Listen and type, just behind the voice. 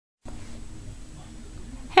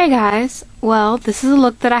Hey guys, well, this is a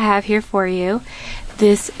look that I have here for you.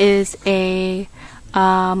 This is a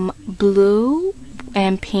blue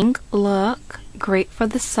and pink look, great for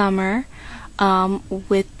the summer,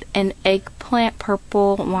 with an eggplant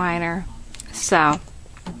purple liner. So,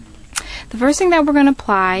 the first thing that we're going to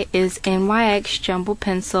apply is NYX Jumbo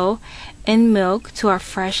Pencil in Milk to our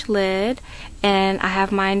fresh lid, and I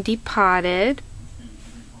have mine depotted.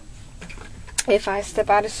 If I step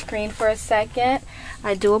out of screen for a second,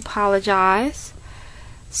 I do apologize.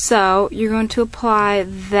 So you're going to apply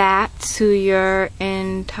that to your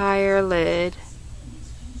entire lid.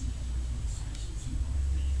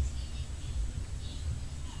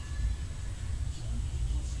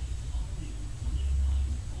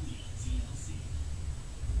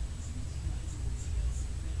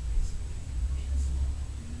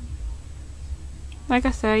 Like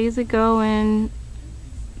I said, I usually go in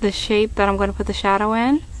the shape that I'm going to put the shadow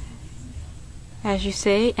in, as you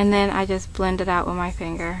see, and then I just blend it out with my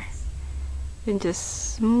finger and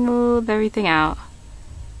just smooth everything out.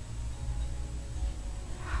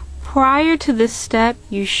 Prior to this step,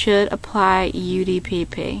 you should apply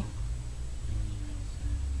UDPP.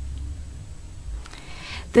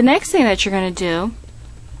 The next thing that you're going to do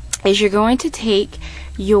is you're going to take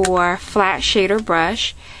your flat shader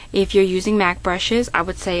brush. If you're using MAC brushes, I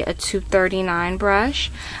would say a 239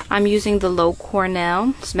 brush. I'm using the Low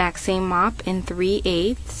Cornell Maxine Mop in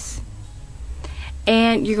 3/8.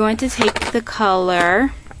 And you're going to take the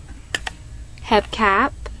color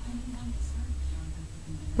Hepcap,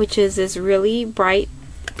 which is this really bright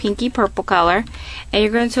pinky purple color, and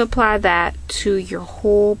you're going to apply that to your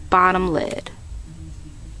whole bottom lid.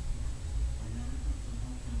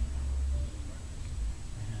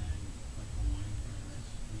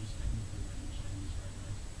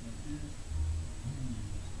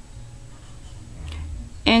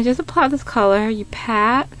 And just apply this color, you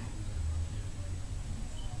pat,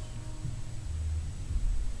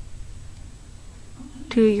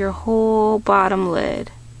 to your whole bottom lid.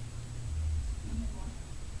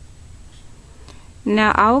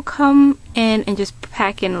 Now I will come in and just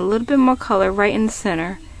pack in a little bit more color right in the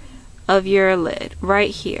center of your lid,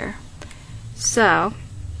 right here. So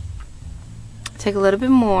take a little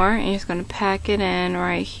bit more and you're just going to pack it in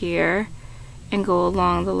right here and go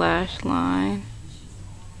along the lash line.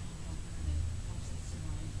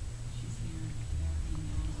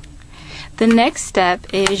 The next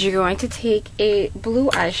step is you're going to take a blue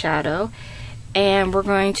eyeshadow, and we're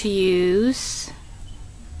going to use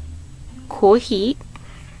Cool Heat,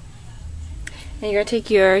 and you're going to take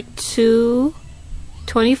your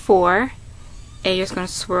 224 and you're just going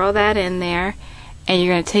to swirl that in there, and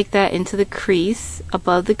you're going to take that into the crease,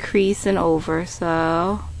 above the crease and over.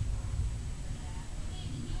 So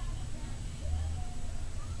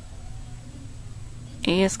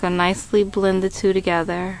and you're just going to nicely blend the two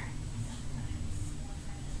together.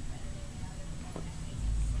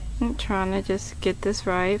 I'm trying to just get this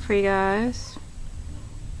right for you guys.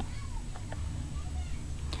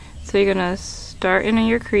 So you're going to start in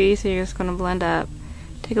your crease and you're just going to blend up.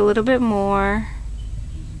 Take a little bit more.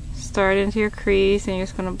 Start into your crease and you're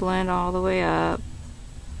just going to blend all the way up.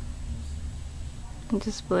 And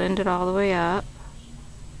just blend it all the way up.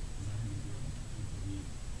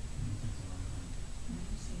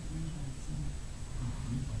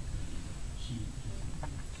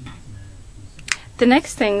 The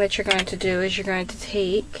next thing that you're going to do is you're going to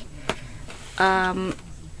take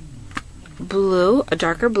blue, a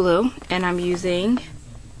darker blue, and I'm using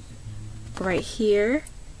right here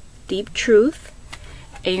Deep Truth,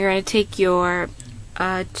 and you're going to take your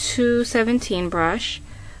 217 brush,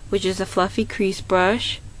 which is a fluffy crease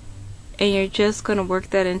brush, and you're just going to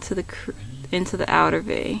work that into the outer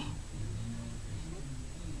V,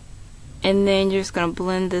 and then you're just going to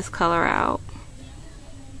blend this color out,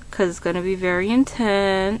 because it's going to be very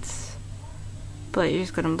intense, but you're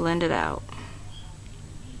just going to blend it out.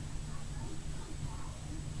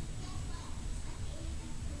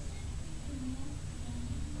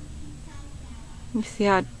 You see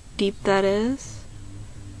how deep that is?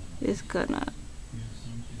 It's gonna...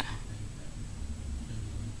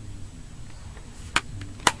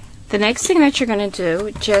 The next thing that you're going to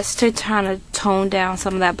do, just to kind of tone down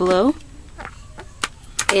some of that blue,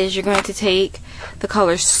 is you're going to take the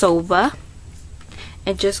color Soba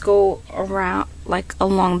and just go around, like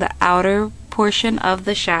along the outer portion of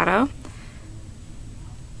the shadow,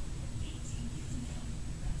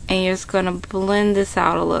 and you're just going to blend this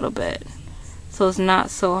out a little bit so it's not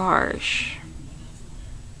so harsh.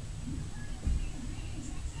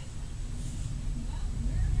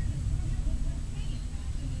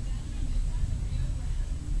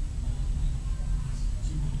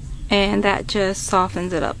 and that just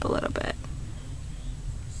softens it up a little bit.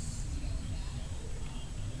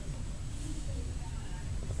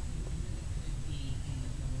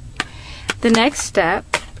 The next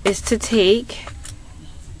step is to take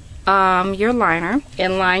your liner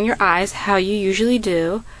and line your eyes how you usually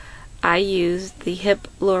do. I use the Hip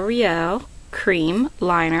L'Oreal cream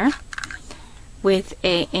liner with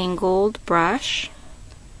a angled brush,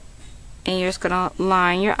 and you're just gonna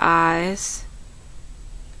line your eyes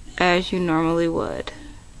as you normally would.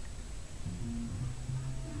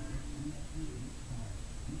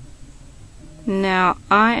 Now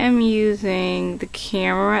I am using the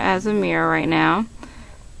camera as a mirror right now,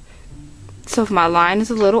 so if my line is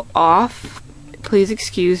a little off, please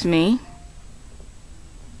excuse me.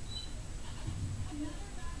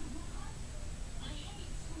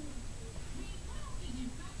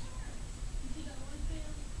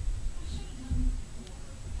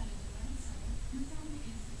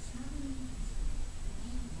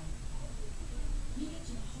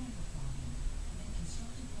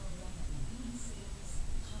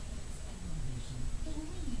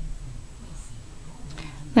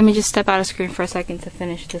 Let me just step out of screen for a second to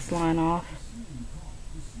finish this line off.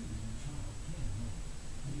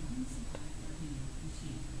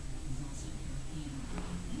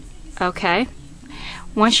 Okay,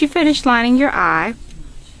 once you finish lining your eye,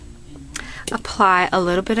 apply a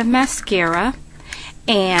little bit of mascara,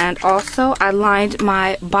 and also I lined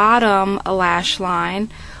my bottom lash line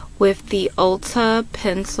with the Ulta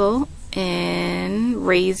pencil in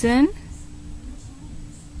Raisin.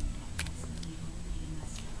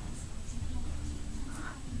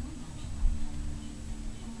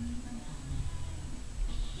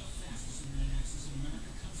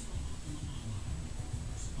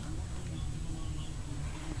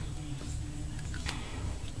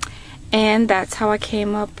 And that's how I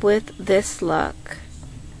came up with this look.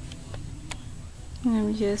 Let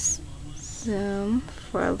me just zoom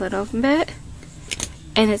for a little bit.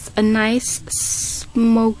 And it's a nice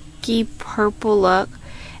smoky purple look,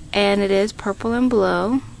 and it is purple and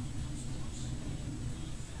blue.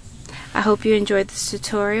 I hope you enjoyed this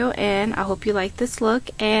tutorial, and I hope you like this look,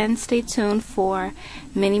 and stay tuned for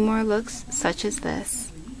many more looks such as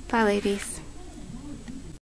this. Bye, ladies.